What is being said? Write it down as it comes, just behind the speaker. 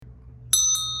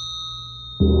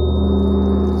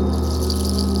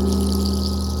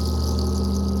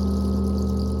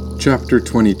Chapter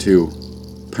 22.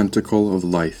 Pentacle of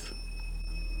Life.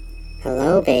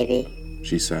 "Hello, baby,"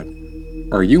 she said.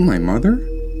 "Are you my mother?"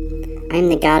 "I am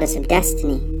the goddess of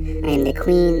destiny. I am the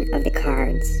queen of the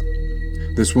cards."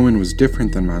 This woman was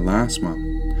different than my last mom.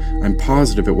 I'm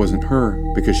positive it wasn't her,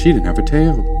 because she didn't have a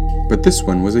tail. But this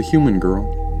one was a human girl,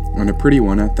 and a pretty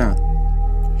one at that.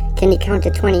 "Can you count to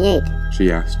 28?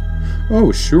 She asked.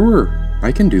 "Oh, sure,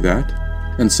 I can do that."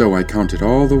 And so I counted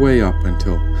all the way up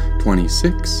until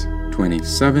 26,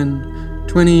 27,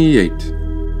 28.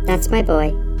 "That's my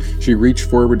boy." She reached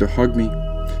forward to hug me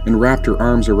and wrapped her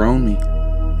arms around me.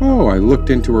 Oh, I looked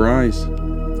into her eyes.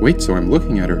 Wait, so I'm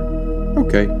looking at her.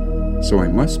 Okay, so I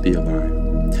must be alive.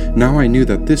 Now I knew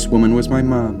that this woman was my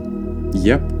mom.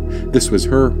 Yep, this was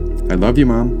her. I love you,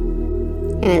 Mom.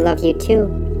 "And I love you too.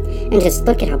 And just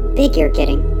look at how big you're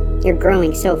getting. You're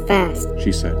growing so fast."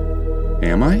 She said.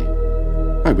 Am I?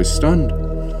 I was stunned.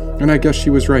 And I guess she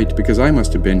was right, because I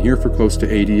must have been here for close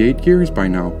to 88 years by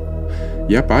now.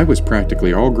 Yep, I was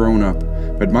practically all grown up,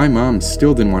 but my mom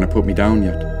still didn't want to put me down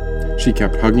yet. She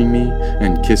kept hugging me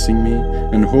and kissing me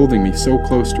and holding me so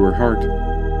close to her heart.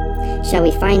 "Shall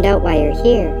we find out why you're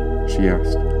here?" She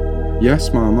asked.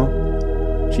 Yes, Mama.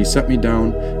 She set me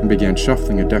down and began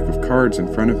shuffling a deck of cards in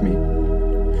front of me.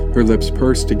 Her lips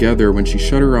pursed together when she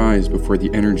shut her eyes before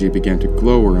the energy began to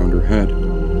glow around her head.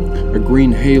 A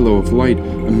green halo of light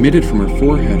emitted from her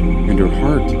forehead and her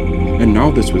heart. And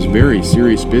now this was very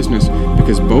serious business,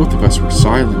 because both of us were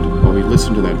silent while we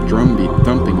listened to that drumbeat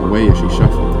thumping away as she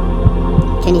shuffled.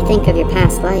 "Can you think of your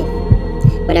past life?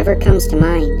 Whatever comes to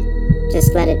mind,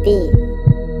 just let it be."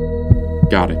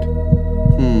 Got it.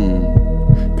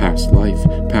 Past life,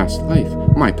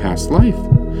 my past life.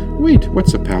 Wait,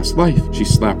 what's a past life? She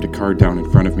slapped a card down in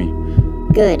front of me.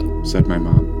 "Good," said my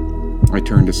mom. I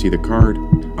turned to see the card.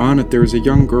 On it there was a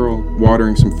young girl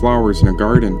watering some flowers in a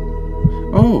garden.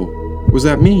 Oh, was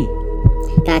that me?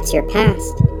 "That's your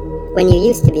past. When you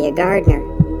used to be a gardener.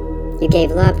 You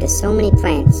gave love to so many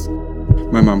plants."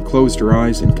 My mom closed her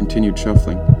eyes and continued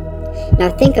shuffling. "Now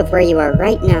think of where you are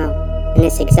right now, in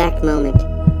this exact moment."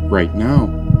 Right now?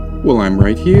 Well, I'm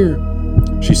right here.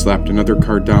 She slapped another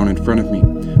card down in front of me,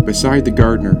 beside the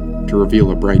gardener, to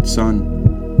reveal a bright sun.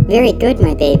 "Very good,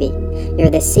 my baby. You're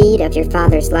the seed of your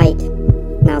father's light.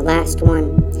 Now last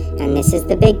one, and this is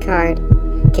the big card.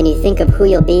 Can you think of who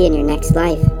you'll be in your next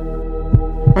life?"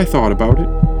 I thought about it,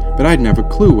 but I didn't have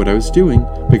a clue what I was doing,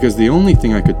 because the only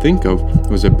thing I could think of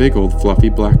was a big old fluffy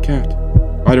black cat.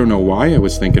 I don't know why I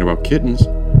was thinking about kittens,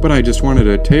 but I just wanted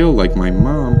a tail like my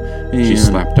mom, and she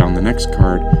slapped down the next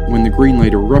card when the green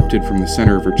light erupted from the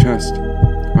center of her chest.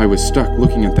 I was stuck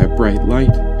looking at that bright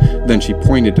light. Then she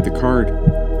pointed to the card.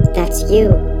 "That's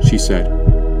you," she said.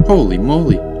 Holy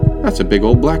moly, that's a big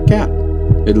old black cat.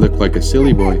 It looked like a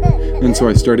silly boy, and so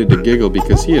I started to giggle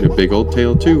because he had a big old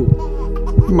tail too.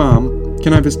 Mom,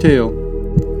 can I have his tail?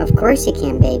 "Of course you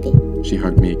can, baby. She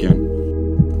hugged me again.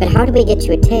 But how do we get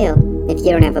you a tail if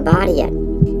you don't have a body yet?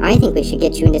 I think we should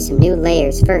get you into some new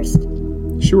layers first."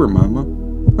 Sure, Mama.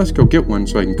 Let's go get one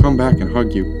so I can come back and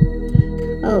hug you.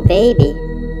 "Oh, baby,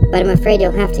 but I'm afraid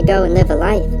you'll have to go and live a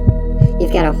life.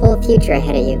 You've got a whole future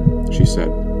ahead of you." She said.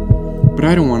 But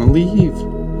I don't want to leave.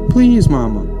 Please,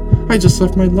 Mama. I just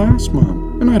left my last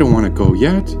mom, and I don't want to go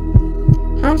yet.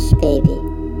 "Hush, baby.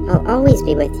 I'll always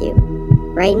be with you.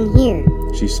 Right in here."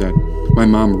 She said. My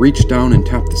mom reached down and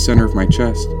tapped the center of my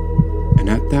chest. And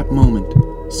at that moment,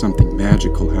 something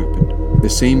magical happened. The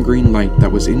same green light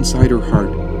that was inside her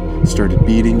heart started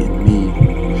beating in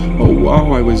me. Oh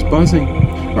wow, I was buzzing.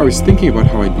 I was thinking about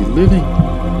how I'd be living.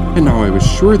 And now I was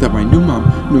sure that my new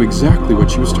mom knew exactly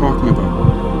what she was talking about.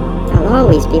 "I'll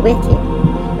always be with you.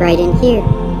 Right in here.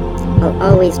 I'll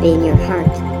always be in your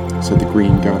heart," said the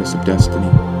green goddess of destiny.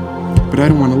 But I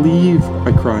don't want to leave,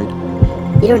 I cried.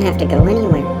 "You don't have to go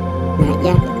anywhere. Not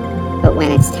yet. But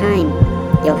when it's time,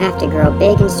 you'll have to grow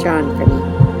big and strong for me.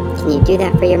 Can you do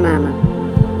that for your mama?"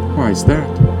 Why's that?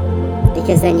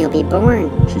 "Because then you'll be born."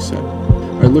 She said.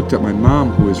 I looked at my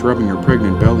mom, who was rubbing her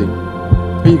pregnant belly.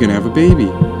 Are you gonna have a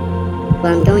baby?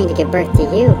 "Well, I'm going to give birth to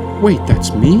you." Wait,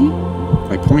 that's me?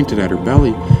 I pointed at her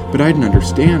belly, but I didn't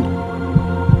understand.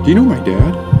 Do you know my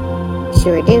dad?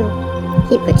 "Sure do.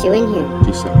 He put you in here."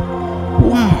 She said.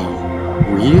 Wow,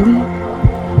 really?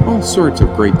 All sorts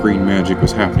of great green magic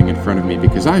was happening in front of me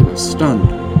because I was stunned.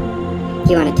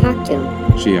 "Do you want to talk to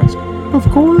him?" She asked. Of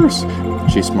course.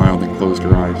 She smiled and closed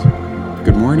her eyes.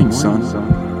 Good morning, son.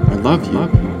 I love you,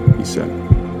 he said.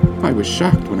 I was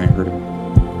shocked when I heard it.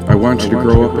 I want you to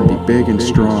grow up and be big and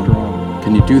strong.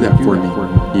 Can you do that for me?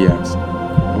 He asked.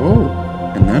 Oh,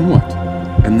 and then what?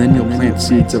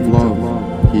 seeds of love?"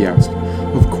 he asked.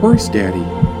 "Of course, Daddy."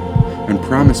 "And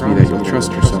promise me that you'll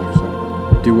trust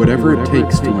yourself. Do whatever it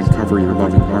takes to uncover your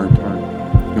loving heart.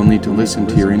 You'll need to listen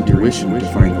to your intuition to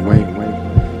find the way.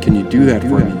 Can you do that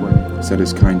for me?" said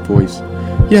his kind voice.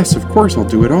 "Yes, of course I'll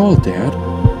do it all, Dad."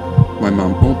 My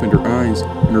mom opened her eyes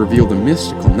and revealed a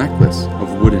mystical necklace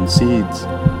of wooden seeds.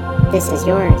 "This is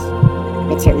yours.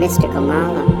 It's your mystical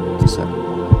mala," She said.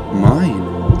 "Mine?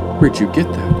 Where'd you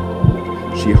get that?"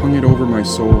 She hung it over my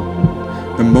soul.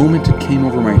 The moment it came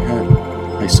over my head,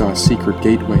 I saw a secret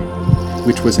gateway,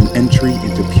 which was an entry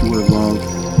into pure love.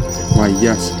 Why,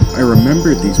 yes, I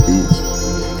remembered these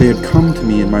beads. They had come to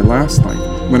me in my last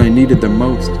life when I needed them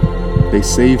most. They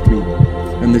saved me,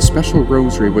 and this special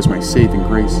rosary was my saving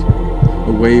grace.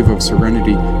 A wave of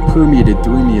serenity permeated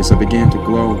through me as I began to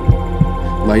glow.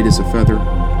 Light as a feather,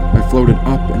 I floated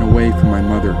up and away from my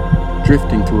mother,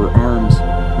 drifting through her arms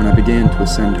when I began to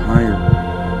ascend higher.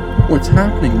 "What's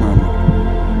happening, Mama?"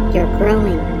 "You're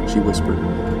growing," she whispered.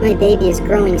 "My baby is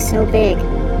growing so big."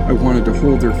 I wanted to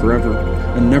hold her forever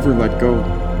and never let go.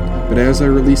 But as I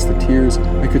released the tears,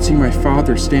 I could see my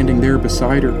father standing there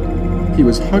beside her. He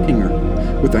was hugging her,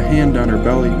 with a hand on her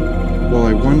belly, while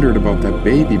I wondered about that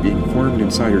baby being formed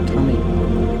inside her tummy.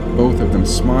 Both of them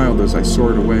smiled as I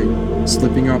soared away.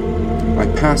 Slipping up, I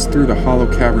passed through the hollow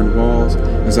cavern walls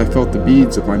as I felt the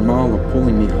beads of my mala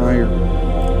pulling me higher.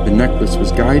 The necklace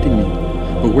was guiding me,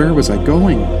 but where was I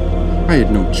going? I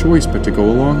had no choice but to go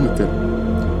along with it.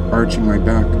 Arching my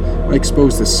back, I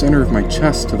exposed the center of my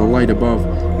chest to the light above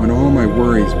when all my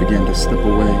worries began to slip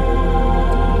away.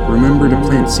 "Remember to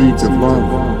plant seeds of love,"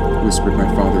 whispered my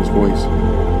father's voice.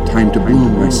 "Time to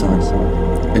bloom, my son."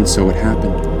 And so it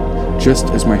happened, just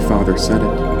as my father said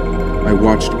it. I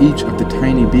watched each of the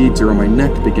tiny beads around my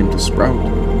neck begin to sprout.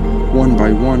 One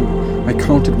by one, I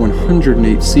counted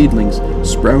 108 seedlings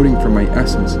sprouting from my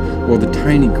essence, while the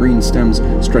tiny green stems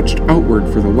stretched outward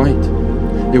for the light.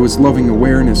 It was loving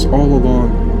awareness all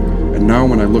along, and now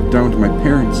when I looked down to my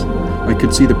parents, I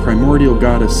could see the primordial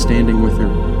goddess standing with her,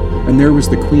 and there was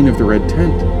the queen of the red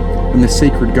tent, and the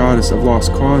sacred goddess of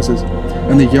lost causes,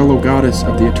 and the yellow goddess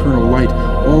of the eternal light,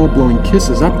 all blowing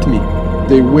kisses up to me.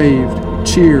 They waved,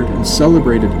 cheered, and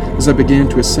celebrated as I began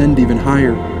to ascend even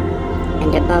higher.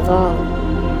 "And above all,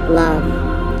 love,"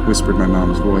 whispered my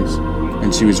mom's voice,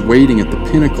 and she was waiting at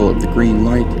the pinnacle of the green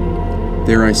light.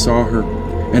 There I saw her,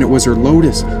 and it was her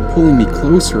lotus pulling me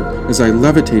closer as I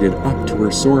levitated up to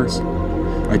her source.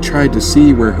 I tried to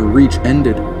see where her reach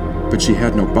ended, but she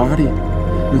had no body,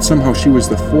 and somehow she was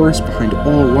the force behind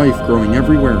all life growing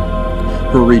everywhere.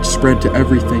 Her reach spread to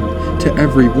everything, to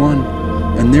everyone,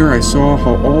 and there I saw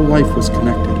how all life was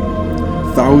connected.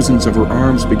 Thousands of her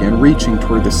arms began reaching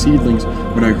toward the seedlings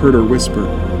when I heard her whisper,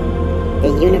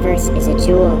 "The universe is a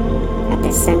jewel at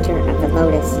the center of the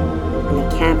lotus, in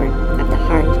the cavern of the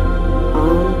heart.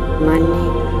 Om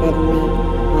Mani Padme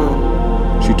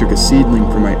Hum." She took a seedling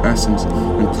from my essence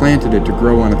and planted it to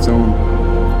grow on its own.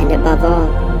 "And above all,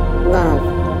 love."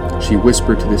 She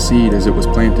whispered to the seed as it was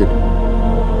planted.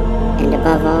 "And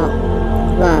above all,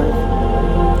 love."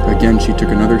 Again she took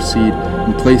another seed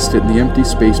and placed it in the empty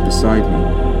space beside me,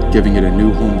 giving it a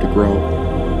new home to grow.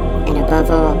 "And above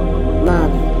all,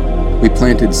 love." We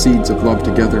planted seeds of love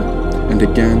together, and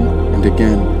again,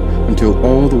 until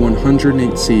all the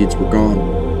 108 seeds were gone.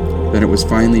 Then it was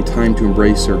finally time to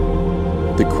embrace her.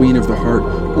 The queen of the heart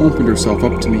opened herself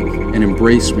up to me and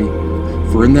embraced me,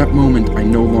 for in that moment I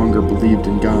no longer believed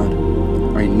in God.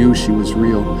 I knew she was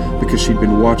real because she'd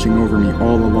been watching over me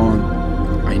all along.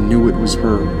 I knew it was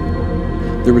her.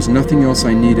 There was nothing else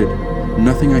I needed,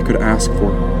 nothing I could ask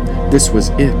for. This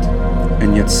was it,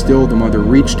 and yet still the mother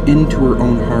reached into her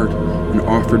own heart and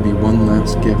offered me one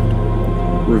last gift.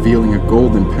 Revealing a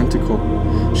golden pentacle,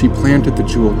 she planted the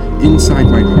jewel inside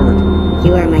my heart.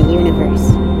 "You are my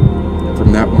universe."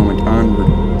 From that moment onward,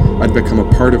 I'd become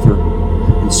a part of her,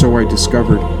 and so I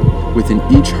discovered, within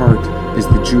each heart is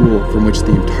the jewel from which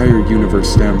the entire universe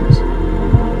stems.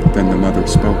 Then the mother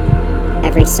spoke.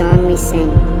 "Every song we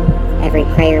sing, every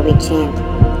prayer we chant,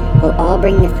 will all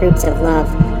bring the fruits of love,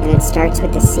 and it starts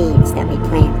with the seeds that we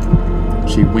plant."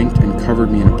 She winked and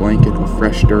covered me in a blanket of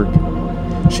fresh dirt.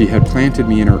 She had planted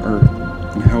me in her earth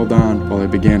and held on while I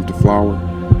began to flower.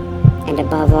 "And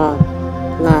above all,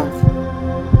 love."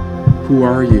 Who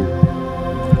are you?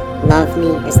 "Love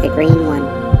me as the green one,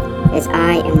 as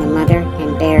I am the mother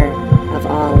and bearer of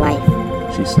all life,"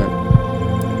 she said.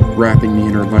 Wrapping me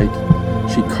in her light,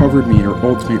 she covered me in her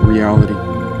ultimate reality.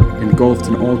 Engulfed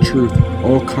in all truth,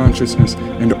 all consciousness,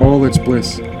 and all its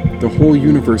bliss, the whole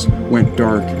universe went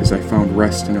dark as I found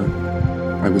rest in her.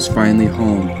 I was finally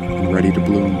home and ready to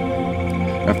bloom.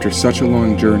 After such a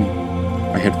long journey,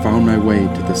 I had found my way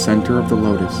to the center of the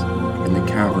lotus and the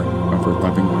cavern of her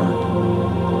loving heart.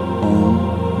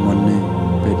 Om Mani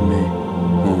Padme